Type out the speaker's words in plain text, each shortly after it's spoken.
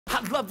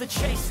I love the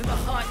chase and the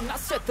hunt, and I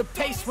set the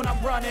pace when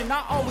I'm running.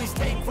 I always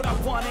take what I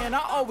want and I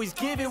always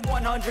give it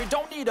 100.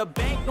 Don't need a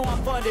bank, no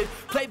I'm funded.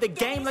 Play the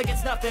game like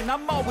it's nothing.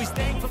 I'm always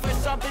thankful for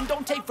something.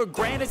 Don't take for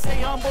granted,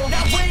 stay humble.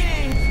 Now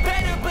waiting,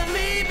 better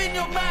believe in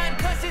your mind,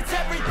 cause it's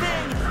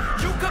everything.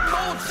 You can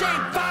mold,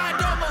 shape,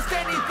 find almost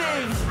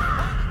anything.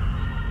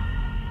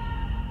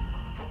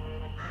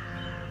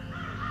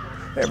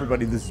 Hey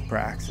everybody, this is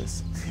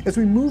Praxis. As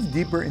we move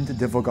deeper into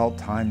difficult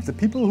times, the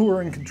people who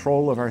are in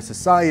control of our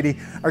society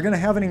are going to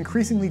have an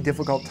increasingly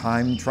difficult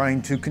time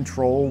trying to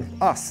control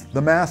us,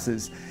 the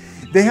masses.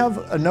 They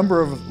have a number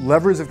of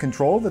levers of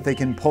control that they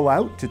can pull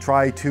out to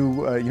try to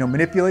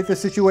manipulate the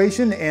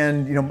situation,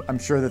 and I'm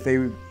sure that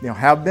they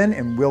have been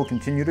and will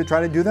continue to try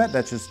to do that.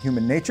 That's just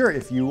human nature.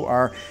 If you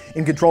are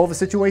in control of a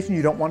situation,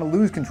 you don't want to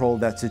lose control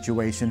of that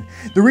situation.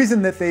 The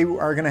reason that they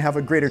are going to have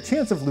a greater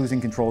chance of losing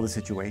control of the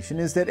situation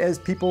is that as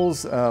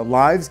people's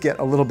lives get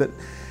a little bit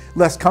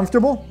less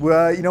comfortable,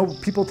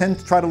 people tend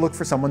to try to look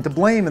for someone to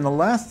blame, and the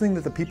last thing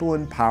that the people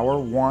in power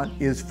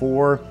want is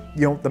for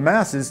the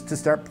masses to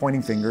start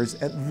pointing fingers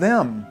at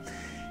them.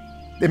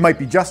 It might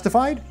be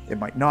justified, it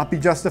might not be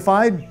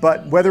justified,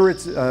 but whether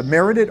it's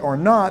merited or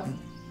not,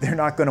 they're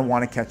not going to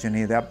want to catch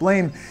any of that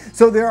blame.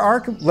 So there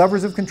are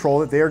levers of control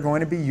that they are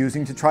going to be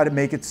using to try to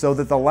make it so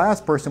that the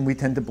last person we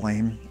tend to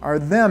blame are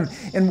them.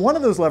 And one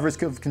of those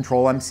levers of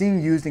control I'm seeing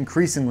used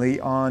increasingly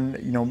on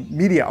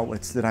media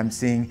outlets that I'm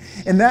seeing,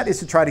 and that is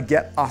to try to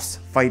get us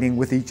fighting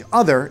with each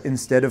other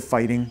instead of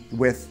fighting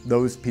with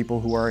those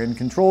people who are in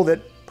control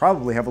that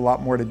probably have a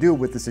lot more to do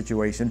with the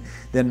situation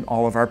than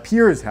all of our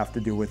peers have to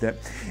do with it.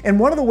 And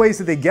one of the ways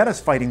that they get us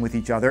fighting with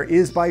each other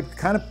is by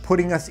kind of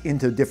putting us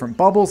into different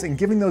bubbles and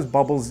giving those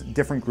bubbles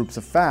different groups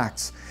of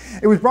facts.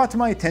 It was brought to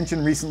my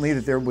attention recently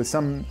that there was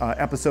some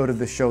episode of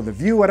the show The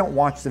View. I don't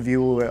watch The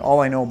View.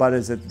 All I know about it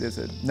is that there's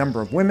a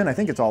number of women. I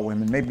think it's all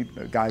women. Maybe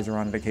guys are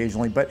on it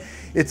occasionally, but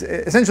it's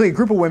essentially a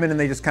group of women and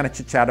they just kind of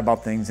chit-chat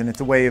about things, and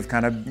it's a way of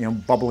kind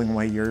of bubbling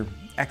away your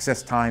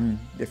excess time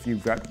if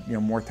you've got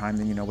more time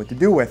than you know what to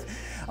do with.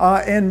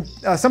 And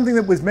something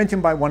that was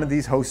mentioned by one of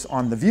these hosts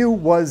on The View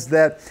was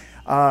that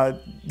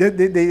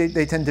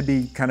they tend to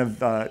be kind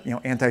of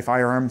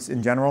anti-firearms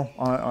in general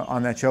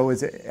on that show,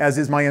 as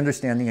is my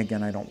understanding.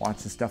 Again, I don't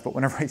watch this stuff, but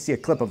whenever I see a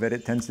clip of it,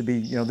 it tends to be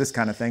this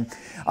kind of thing.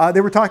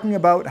 They were talking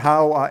about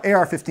how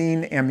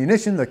AR-15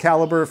 ammunition, the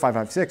caliber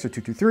 5.56 or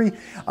 223,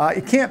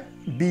 it can't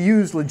be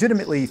used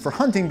legitimately for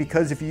hunting,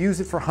 because if you use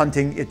it for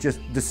hunting, it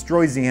just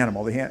destroys the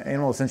animal. The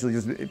animal essentially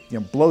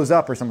just blows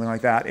up or something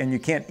like that, and you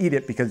can't eat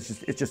it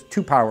because it's just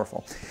too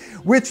powerful,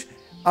 which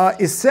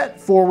is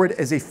set forward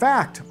as a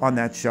fact on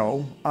that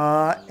show,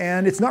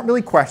 and it's not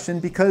really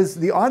questioned because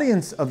the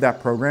audience of that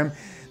program,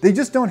 they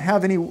just don't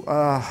have any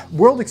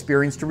world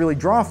experience to really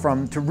draw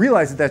from to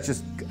realize that that's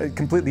just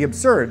completely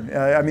absurd.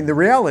 I mean, the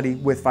reality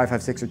with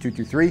 5.56 or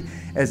 223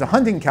 as a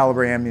hunting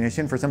caliber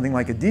ammunition for something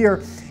like a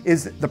deer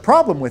is the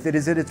problem with it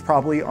is that it's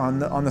probably on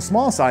the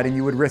small side, and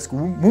you would risk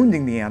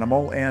wounding the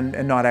animal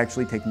and not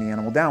actually taking the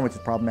animal down, which is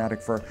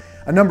problematic for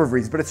a number of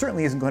reasons. But it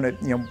certainly isn't going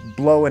to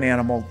blow an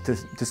animal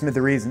to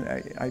smithereens.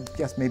 I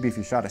guess maybe if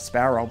you shot a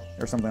sparrow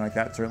or something like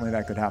that, certainly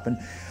that could happen.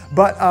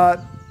 But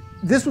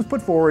this was put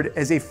forward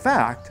as a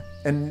fact,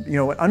 and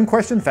an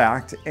unquestioned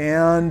fact,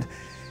 and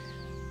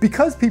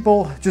because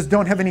people just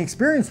don't have any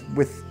experience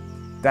with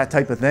that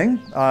type of thing,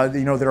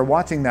 that are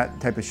watching that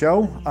type of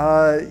show,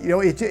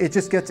 it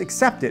just gets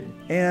accepted,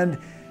 and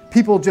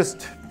people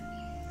just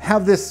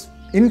have this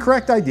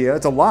incorrect idea,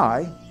 it's a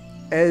lie,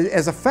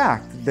 as a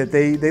fact that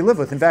they live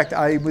with. In fact,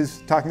 I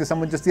was talking to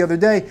someone just the other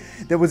day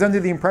that was under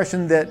the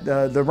impression that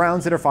the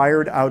rounds that are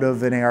fired out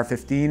of an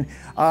AR-15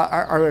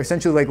 are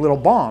essentially like little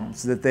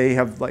bombs, that they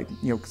have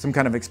some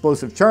kind of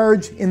explosive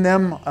charge in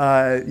them.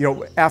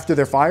 After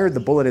they're fired, the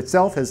bullet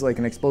itself has like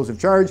an explosive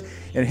charge,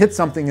 and it hits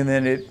something and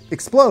then it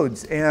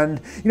explodes. And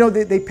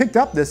they picked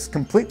up this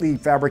completely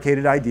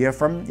fabricated idea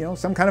from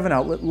some kind of an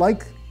outlet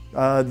like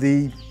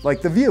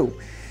The View.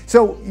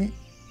 So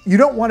you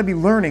don't want to be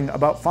learning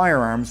about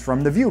firearms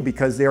from The View,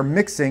 because they're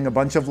mixing a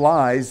bunch of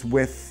lies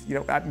with,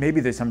 maybe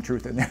there's some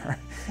truth in there.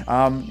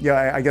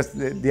 I guess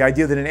the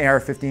idea that an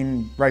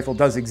AR-15 rifle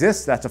does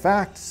exist, that's a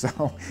fact.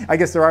 So I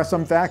guess there are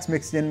some facts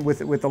mixed in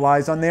with the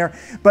lies on there.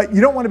 But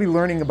you don't want to be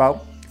learning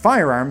about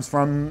firearms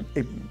from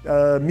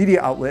a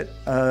media outlet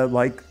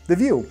like The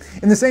View.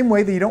 In the same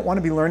way that you don't want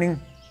to be learning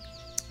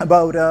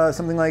about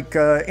something like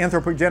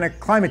anthropogenic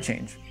climate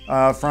change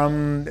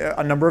from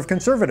a number of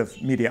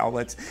conservative media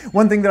outlets.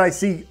 One thing that I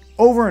see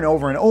over and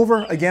over and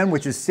over again,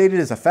 which is stated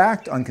as a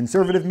fact on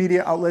conservative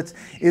media outlets,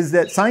 is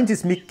that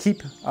scientists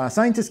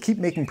keep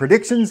making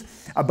predictions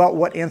about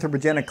what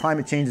anthropogenic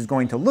climate change is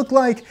going to look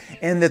like,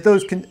 and that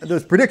those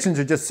predictions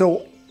are just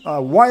so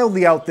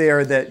wildly out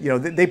there that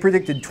they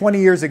predicted 20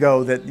 years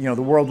ago that the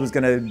world was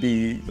going to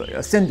be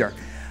a cinder.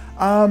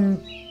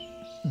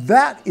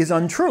 That is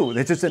untrue.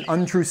 It's just an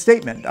untrue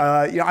statement.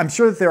 I'm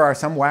sure that there are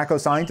some wacko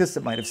scientists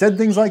that might have said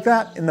things like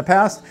that in the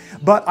past,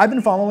 but I've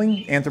been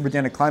following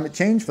anthropogenic climate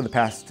change for the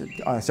past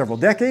several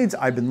decades.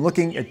 I've been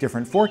looking at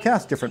different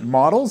forecasts, different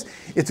models.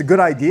 It's a good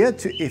idea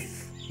to,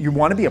 if you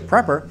want to be a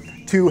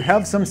prepper, to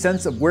have some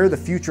sense of where the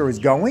future is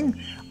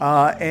going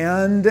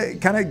and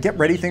kind of get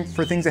ready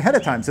for things ahead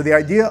of time. So the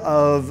idea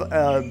of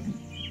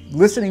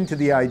listening to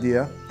the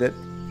idea that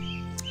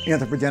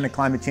anthropogenic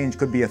climate change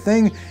could be a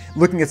thing,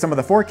 looking at some of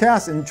the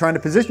forecasts and trying to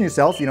position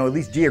yourself, at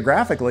least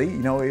geographically,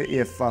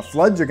 if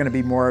floods are going to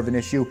be more of an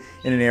issue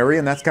in an area,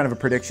 and that's kind of a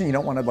prediction. You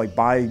don't want to like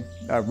buy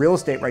real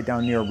estate right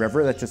down near a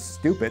river. That's just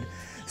stupid.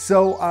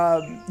 So,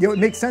 it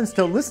makes sense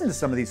to listen to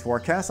some of these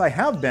forecasts. I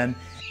have been,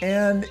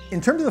 and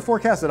in terms of the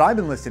forecasts that I've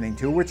been listening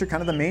to, which are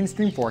kind of the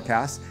mainstream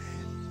forecasts,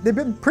 they've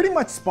been pretty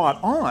much spot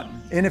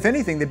on. And if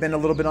anything, they've been a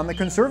little bit on the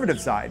conservative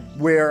side,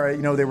 where,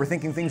 they were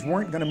thinking things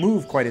weren't going to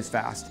move quite as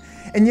fast.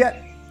 And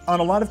yet, on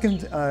a lot of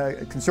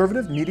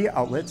conservative media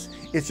outlets,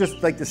 it's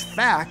just like this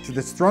fact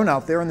that's thrown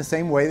out there in the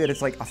same way that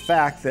it's like a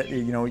fact that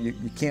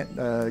you can't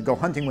go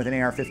hunting with an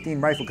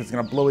AR-15 rifle because it's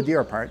going to blow a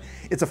deer apart.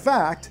 It's a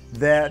fact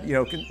that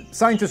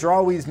scientists are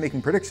always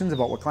making predictions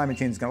about what climate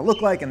change is going to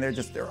look like, and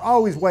they're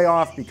always way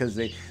off because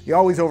they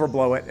always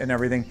overblow it and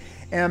everything.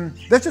 And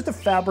that's just a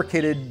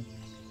fabricated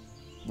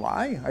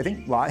lie. I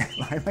think lie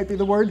might be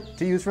the word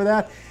to use for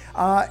that.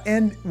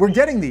 And we're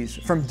getting these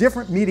from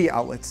different media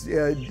outlets.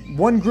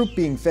 One group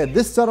being fed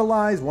this set of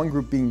lies, one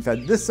group being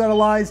fed this set of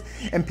lies.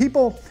 And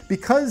people,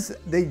 because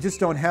they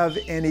just don't have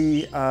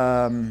any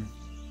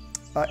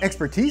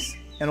expertise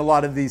in a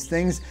lot of these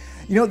things,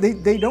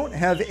 they don't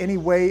have any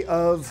way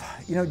of,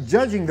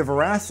 judging the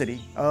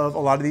veracity of a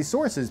lot of these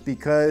sources,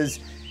 because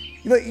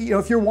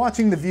if you're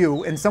watching The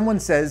View and someone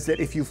says that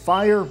if you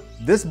fire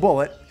this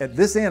bullet at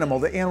this animal,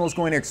 the animal is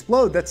going to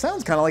explode, that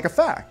sounds kind of like a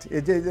fact.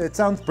 It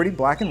sounds pretty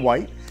black and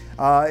white.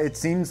 It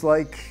seems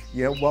like,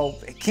 well,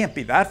 it can't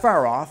be that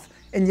far off,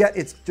 and yet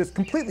it's just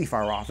completely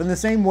far off. In the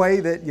same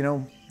way that,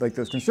 like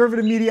those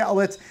conservative media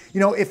outlets,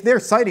 if they're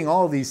citing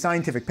all of these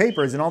scientific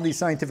papers, and all these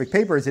scientific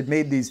papers had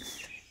made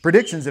these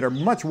predictions that are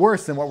much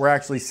worse than what we're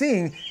actually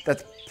seeing,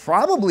 that's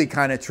probably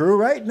kind of true,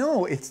 right?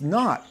 No, it's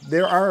not.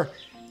 There are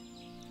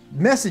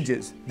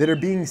messages that are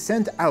being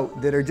sent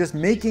out that are just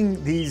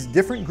making these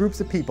different groups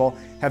of people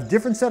have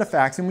different set of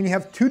facts. And when you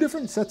have two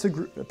different sets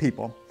of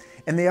people,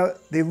 and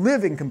they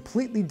live in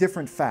completely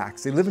different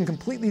facts, they live in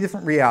completely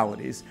different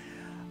realities,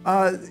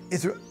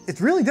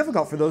 it's really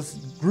difficult for those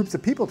groups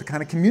of people to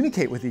kind of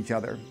communicate with each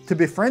other, to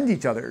befriend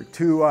each other,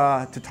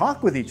 to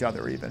talk with each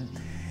other even.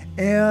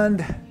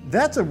 And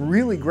that's a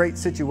really great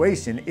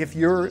situation if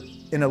you're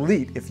an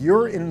elite, if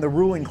you're in the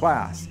ruling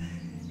class.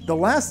 The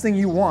last thing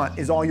you want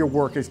is all your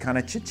workers kind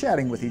of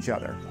chit-chatting with each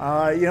other.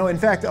 In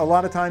fact, a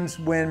lot of times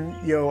when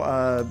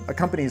a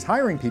company is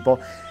hiring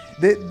people,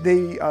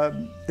 they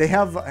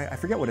have, I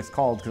forget what it's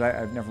called because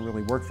I've never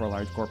really worked for a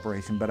large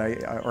corporation, but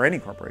or any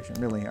corporation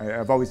really.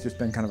 I've always just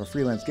been kind of a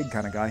freelance gig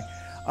kind of guy.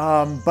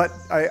 But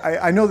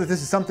I know that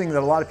this is something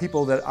that a lot of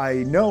people that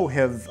I know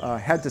have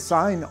had to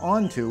sign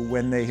on to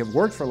when they have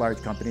worked for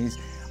large companies,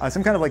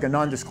 some kind of like a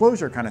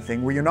non-disclosure kind of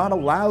thing, where you're not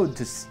allowed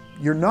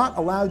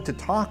to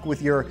talk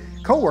with your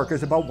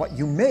coworkers about what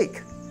you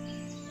make.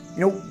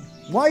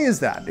 Why is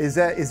that? Is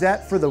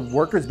that for the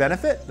workers'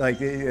 benefit? Like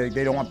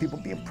they don't want people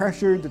being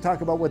pressured to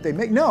talk about what they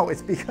make? No,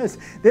 it's because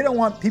they don't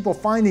want people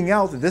finding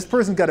out that this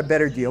person's got a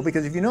better deal,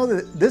 because if you know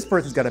that this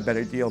person's got a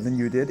better deal than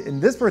you did,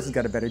 and this person's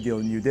got a better deal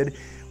than you did,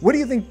 what do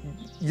you think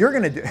you're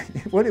gonna do?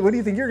 What do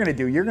you think you're gonna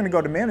do? You're gonna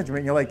go to management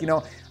and you're like,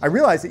 I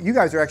realize that you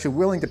guys are actually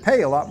willing to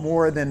pay a lot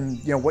more than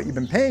what you've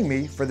been paying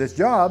me for this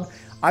job.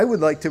 I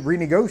would like to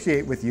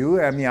renegotiate with you.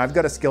 I mean, I've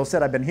got a skill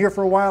set. I've been here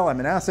for a while. I'm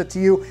an asset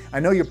to you. I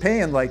know you're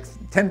paying like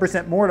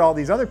 10% more to all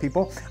these other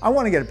people. I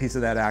want to get a piece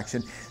of that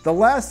action. The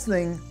last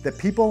thing that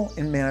people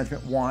in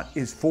management want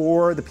is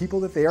for the people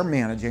that they are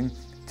managing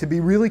to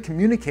be really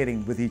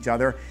communicating with each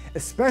other,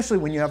 especially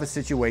when you have a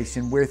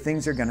situation where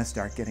things are going to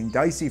start getting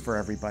dicey for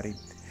everybody.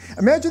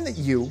 Imagine that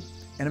you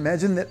and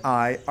imagine that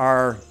I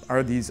are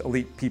these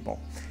elite people.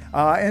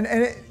 I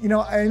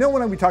know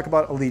when we talk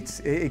about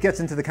elites, it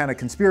gets into the kind of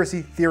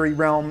conspiracy theory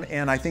realm,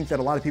 and I think that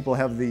a lot of people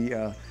have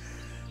the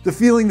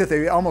feeling that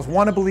they almost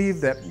want to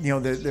believe that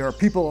there are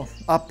people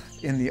up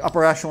in the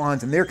upper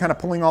echelons and they're kind of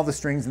pulling all the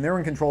strings and they're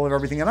in control of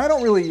everything. And I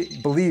don't really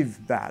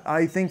believe that.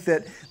 I think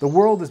that the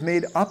world is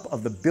made up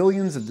of the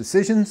billions of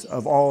decisions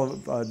of all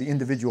of the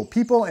individual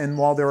people, and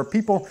while there are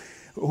people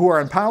who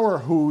are in power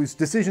whose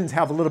decisions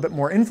have a little bit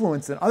more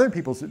influence than other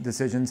people's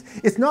decisions,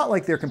 it's not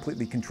like they're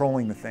completely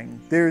controlling the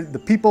thing. They're the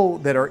people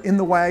that are in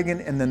the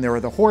wagon, and then there are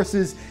the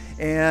horses.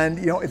 And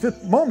at the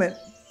moment,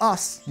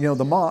 us,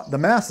 the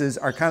masses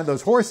are kind of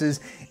those horses,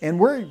 and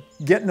we're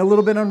getting a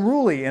little bit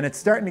unruly, and it's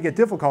starting to get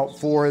difficult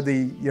for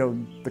the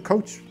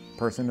coach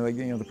person,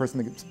 the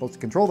person that's supposed to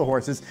control the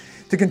horses,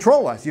 to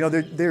control us.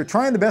 They're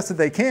trying the best that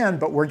they can,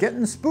 but we're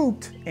getting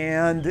spooked,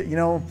 and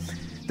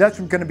that's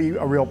going to be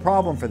a real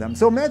problem for them.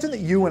 So imagine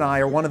that you and I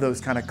are one of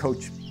those kind of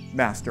coach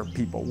master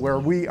people, where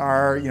we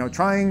are,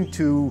 trying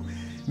to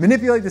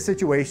manipulate the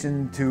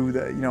situation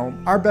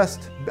to our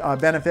best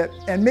benefit,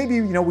 and maybe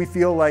we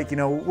feel like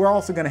we're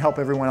also going to help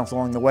everyone else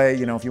along the way.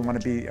 If you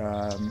want to be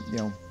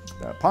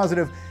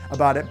positive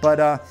about it,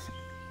 but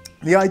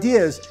the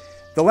idea is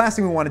the last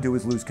thing we want to do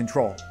is lose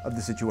control of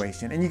the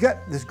situation. And you got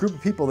this group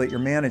of people that you're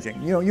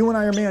managing. You know, you and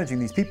I are managing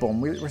these people,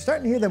 and we're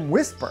starting to hear them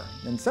whisper.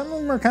 And some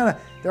of them are kind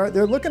of,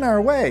 they're looking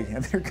our way,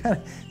 and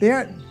they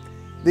aren't,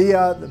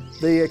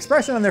 the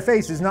expression on their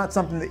face is not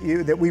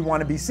something that we want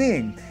to be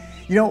seeing.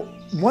 You know,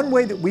 one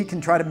way that we can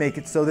try to make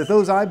it so that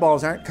those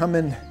eyeballs aren't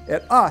coming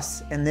at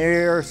us and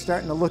they're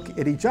starting to look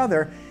at each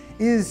other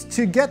is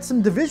to get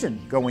some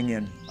division going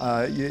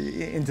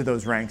into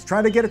those ranks.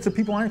 Try to get it so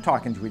people aren't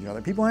talking to each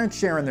other. People aren't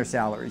sharing their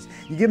salaries.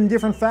 You give them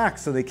different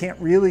facts so they can't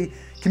really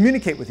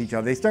communicate with each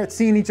other. They start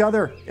seeing each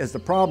other as the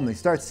problem. They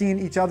start seeing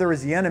each other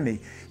as the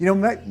enemy. You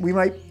know, we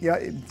might,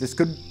 this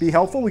could be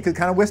helpful. We could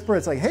kind of whisper,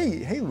 it's like,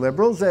 hey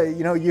liberals,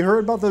 you know, you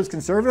heard about those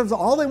conservatives?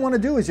 All they want to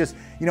do is just,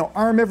 you know,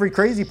 arm every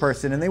crazy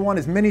person, and they want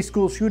as many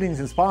school shootings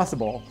as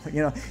possible.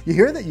 You know, you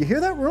hear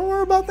that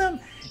rumor about them?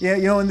 Yeah,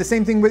 you know, and the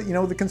same thing with, you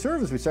know, the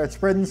conservatives. We start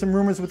spreading some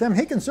rumors with them.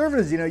 Hey,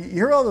 conservatives, you know, you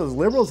hear all those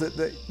liberals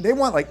that they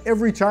want like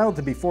every child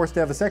to be forced to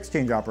have a sex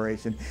change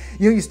operation.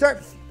 You know, you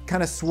start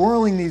kind of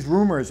swirling these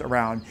rumors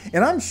around,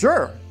 and I'm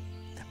sure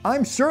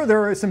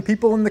there are some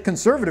people in the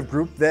conservative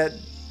group that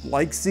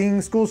like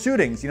seeing school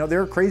shootings. You know,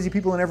 there are crazy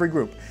people in every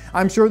group.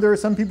 I'm sure there are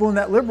some people in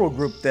that liberal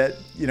group that,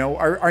 you know,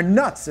 are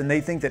nuts, and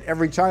they think that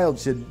every child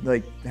should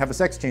like have a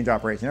sex change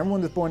operation. Everyone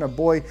that's born a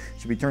boy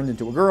should be turned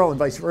into a girl, and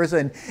vice versa.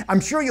 And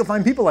I'm sure you'll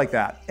find people like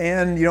that.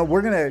 And, you know,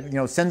 we're gonna, you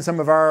know, send some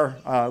of our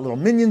little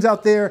minions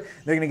out there.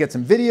 They're gonna get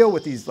some video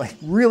with these like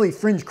really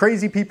fringe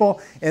crazy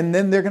people, and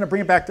then they're gonna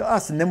bring it back to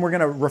us, and then we're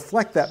gonna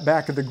reflect that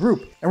back to the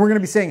group. And we're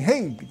gonna be saying,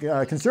 hey,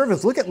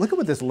 conservatives, look at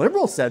what this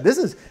liberal said. This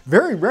is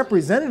very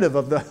representative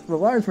of the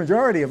large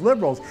majority of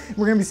liberals.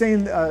 We're going to be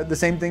saying the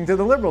same thing to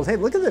the liberals. Hey,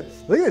 look at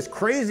this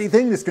crazy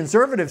thing this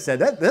conservative said.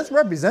 That's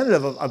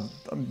representative of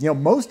you know,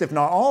 most, if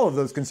not all, of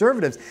those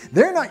conservatives.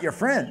 They're not your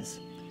friends.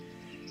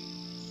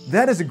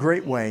 That is a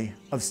great way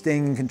of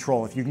staying in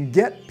control. If you can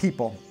get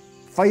people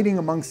fighting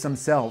amongst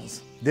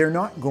themselves, they're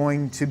not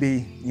going to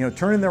be, you know,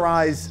 turning their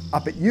eyes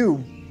up at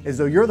you as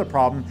though you're the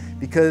problem,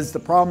 because the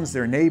problem's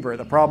their neighbor,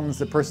 the problem's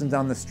the person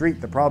down the street,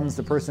 the problem's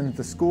the person at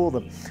the school, the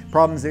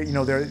problem's their,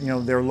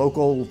 their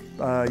local,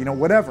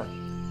 whatever.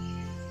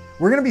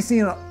 We're going to be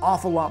seeing an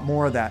awful lot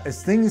more of that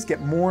as things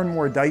get more and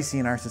more dicey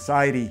in our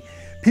society.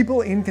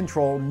 People in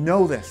control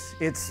know this.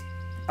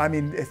 I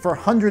mean, for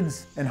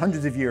hundreds and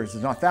hundreds of years,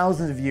 if not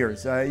thousands of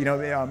years,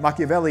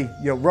 Machiavelli,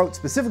 wrote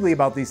specifically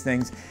about these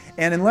things.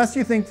 And unless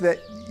you think that,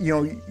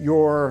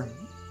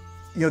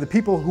 the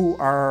people who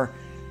are,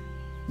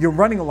 you're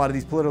running a lot of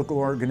these political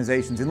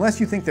organizations, unless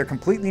you think they're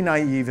completely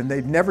naive and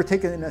they've never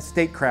taken a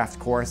statecraft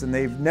course and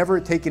they've never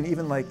taken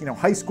even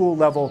high school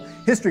level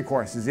history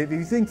courses, if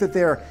you think that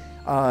they're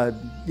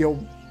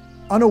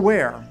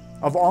unaware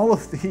of all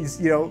of these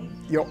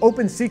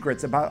open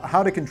secrets about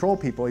how to control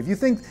people,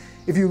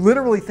 if you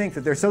literally think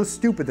that they're so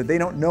stupid that they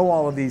don't know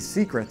all of these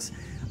secrets,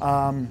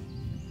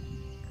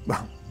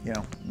 well,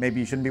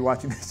 maybe you shouldn't be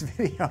watching this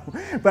video.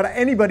 But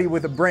anybody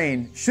with a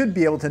brain should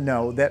be able to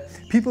know that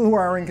people who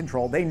are in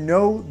control, they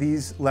know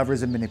these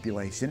levers of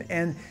manipulation,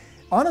 and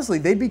honestly,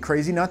 they'd be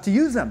crazy not to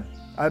use them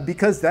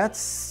because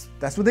that's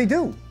what they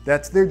do.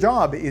 That's their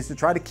job, is to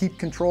try to keep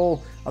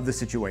control of the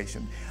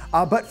situation.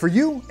 But for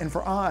you and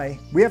for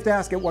we have to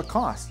ask, at what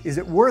cost? Is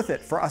it worth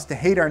it for us to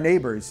hate our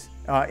neighbors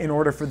in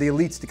order for the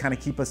elites to kind of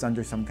keep us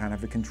under some kind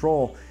of a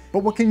control?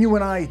 But what can you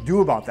and I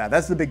do about that?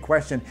 That's the big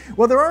question.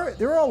 Well, there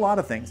are a lot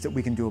of things that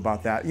we can do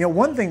about that.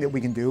 One thing that we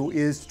can do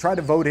is try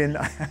to vote in.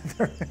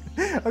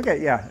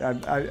 Okay, yeah,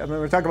 I'm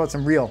going to talk about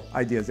some real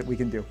ideas that we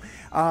can do.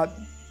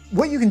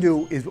 What you can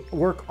do is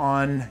work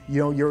on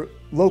your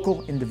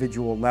local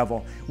individual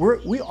level.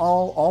 We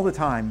all the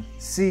time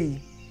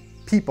see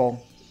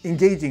people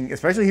engaging,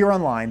 especially here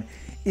online,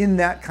 in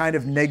that kind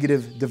of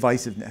negative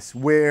divisiveness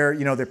where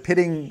they're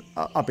pitting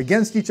up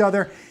against each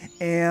other,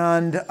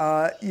 and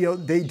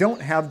they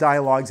don't have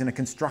dialogues in a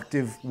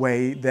constructive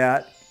way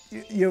that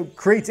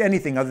creates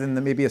anything other than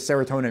maybe a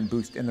serotonin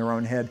boost in their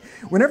own head.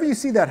 Whenever you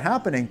see that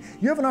happening,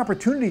 you have an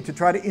opportunity to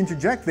try to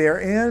interject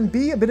there and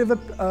be a bit of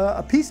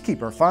a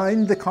peacekeeper.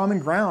 Find the common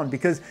ground,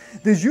 because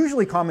there's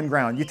usually common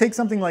ground. You take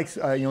something like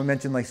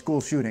mentioned like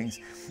school shootings.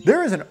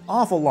 There is an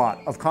awful lot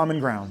of common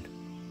ground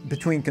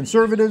between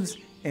conservatives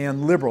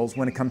and liberals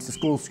when it comes to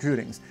school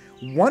shootings.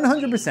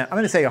 100%, I'm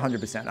going to say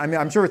 100%. I mean,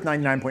 I'm sure it's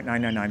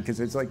 99.999 because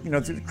it's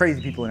it's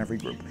crazy people in every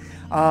group.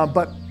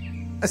 But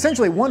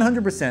essentially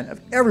 100% of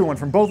everyone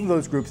from both of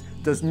those groups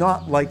does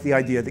not like the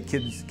idea that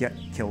kids get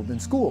killed in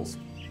schools.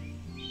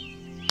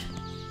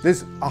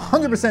 There's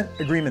 100%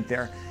 agreement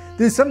there.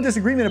 There's some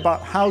disagreement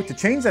about how to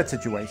change that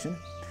situation,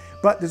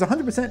 but there's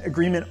 100%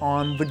 agreement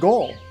on the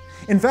goal.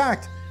 In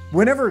fact,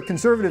 whenever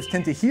conservatives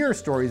tend to hear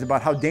stories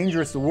about how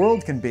dangerous the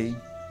world can be,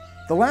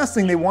 the last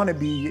thing they want to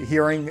be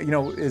hearing,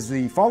 is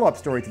the follow-up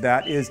story to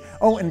that is,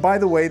 oh, and by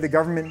the way, the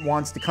government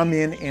wants to come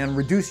in and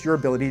reduce your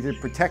ability to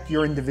protect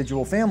your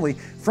individual family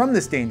from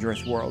this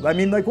dangerous world. I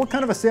mean, what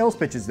kind of a sales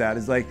pitch is that?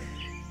 It's like,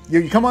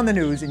 you come on the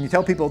news and you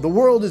tell people the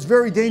world is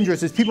very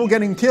dangerous, there's people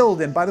getting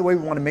killed, and by the way,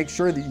 we want to make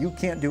sure that you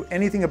can't do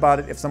anything about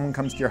it if someone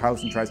comes to your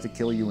house and tries to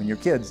kill you and your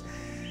kids.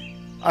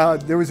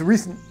 There was a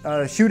recent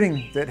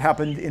shooting that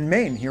happened in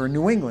Maine, here in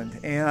New England,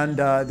 and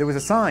there was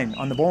a sign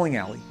on the bowling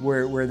alley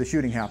where the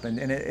shooting happened,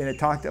 and it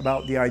talked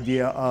about the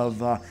idea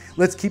of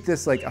let's keep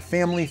this like a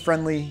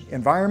family-friendly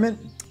environment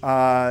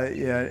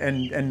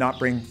and not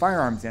bring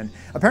firearms in.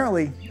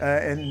 Apparently,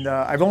 and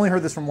I've only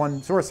heard this from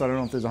one source, so I don't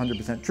know if this is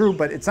 100% true,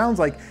 but it sounds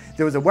like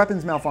there was a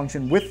weapons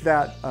malfunction with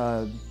that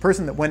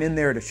person that went in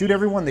there to shoot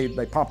everyone.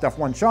 They popped off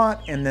one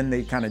shot, and then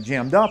they kind of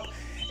jammed up,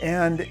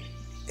 and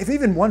if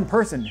even one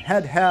person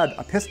had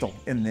a pistol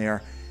in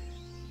there,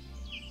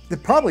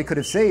 that probably could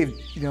have saved,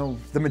 you know,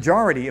 the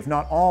majority, if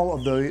not all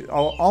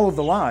of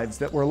the lives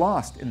that were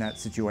lost in that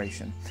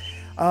situation.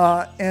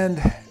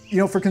 And you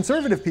know, for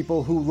conservative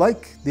people who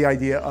like the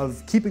idea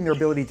of keeping their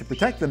ability to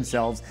protect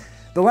themselves,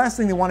 the last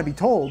thing they want to be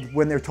told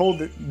when they're told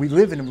that we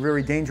live in a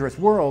very dangerous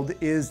world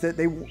is that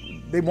they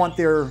want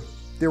their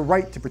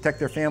right to protect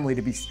their family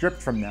to be stripped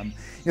from them.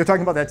 You know,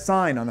 talking about that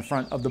sign on the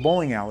front of the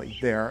bowling alley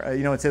there,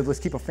 you know, it says, let's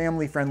keep a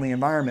family-friendly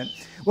environment.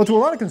 Well, to a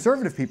lot of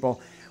conservative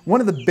people, one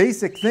of the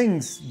basic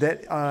things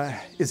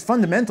that is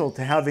fundamental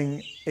to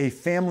having a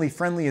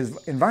family-friendly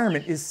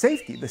environment is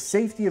safety, the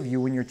safety of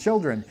you and your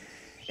children.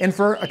 And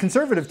for a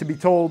conservative to be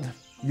told,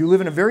 you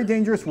live in a very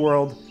dangerous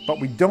world, but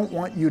we don't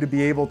want you to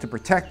be able to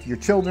protect your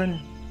children,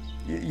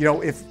 you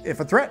know, if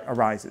a threat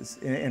arises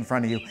in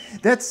front of you,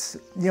 that's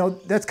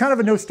kind of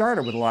a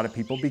no-starter with a lot of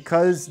people,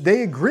 because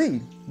they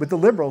agree with the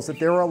liberals that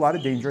there are a lot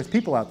of dangerous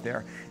people out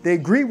there. They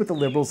agree with the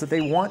liberals that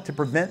they want to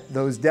prevent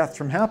those deaths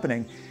from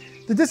happening.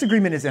 The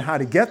disagreement isn't how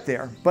to get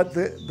there, but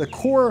the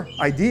core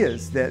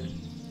ideas that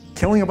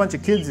killing a bunch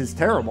of kids is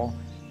terrible,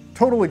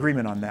 total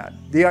agreement on that.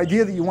 The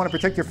idea that you want to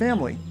protect your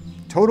family,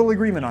 total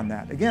agreement on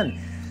that. Again,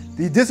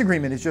 the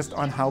disagreement is just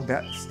on how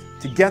best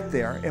to get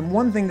there. And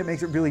one thing that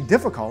makes it really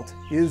difficult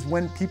is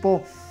when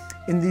people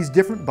in these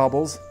different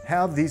bubbles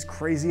have these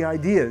crazy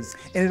ideas.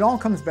 And it all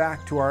comes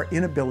back to our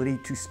inability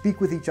to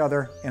speak with each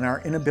other and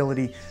our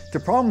inability to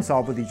problem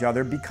solve with each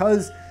other,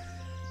 because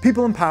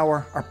people in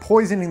power are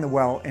poisoning the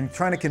well and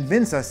trying to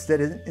convince us that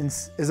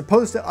as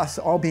opposed to us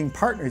all being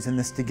partners in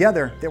this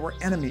together, that we're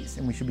enemies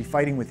and we should be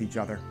fighting with each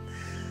other.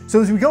 So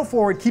as we go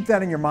forward, keep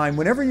that in your mind.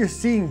 Whenever you're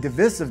seeing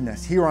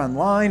divisiveness here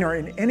online or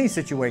in any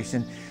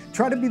situation,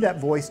 try to be that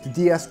voice to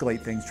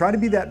de-escalate things. Try to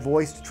be that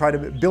voice to try to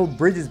build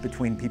bridges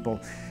between people,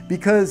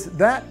 because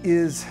that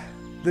is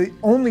the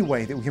only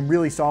way that we can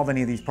really solve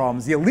any of these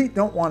problems. The elite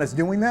don't want us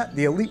doing that.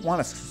 The elite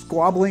want us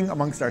squabbling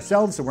amongst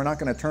ourselves, so we're not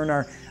going to turn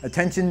our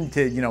attention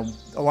to, you know,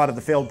 a lot of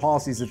the failed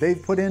policies that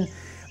they've put in.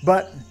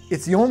 But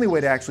it's the only way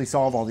to actually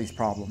solve all these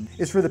problems,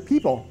 is for the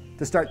people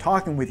to start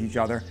talking with each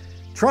other,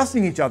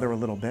 trusting each other a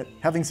little bit,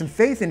 having some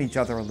faith in each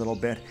other a little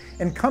bit,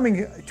 and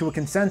coming to a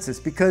consensus,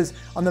 because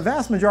on the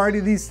vast majority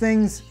of these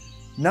things,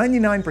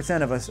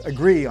 99% of us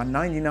agree on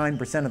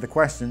 99% of the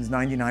questions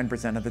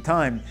 99% of the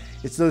time.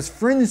 It's those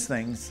fringe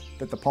things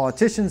that the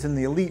politicians and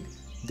the elite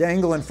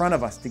dangle in front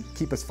of us to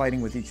keep us fighting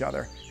with each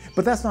other.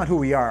 But that's not who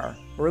we are,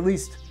 or at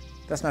least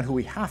that's not who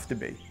we have to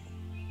be.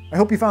 I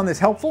hope you found this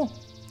helpful,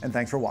 and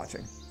thanks for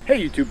watching.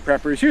 Hey YouTube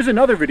preppers, here's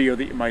another video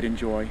that you might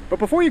enjoy. But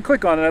before you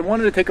click on it, I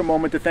wanted to take a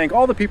moment to thank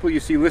all the people you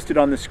see listed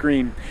on the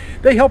screen.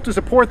 They help to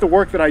support the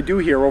work that I do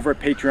here over at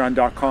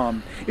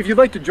patreon.com. If you'd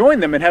like to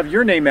join them and have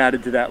your name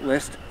added to that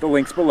list, the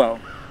link's below.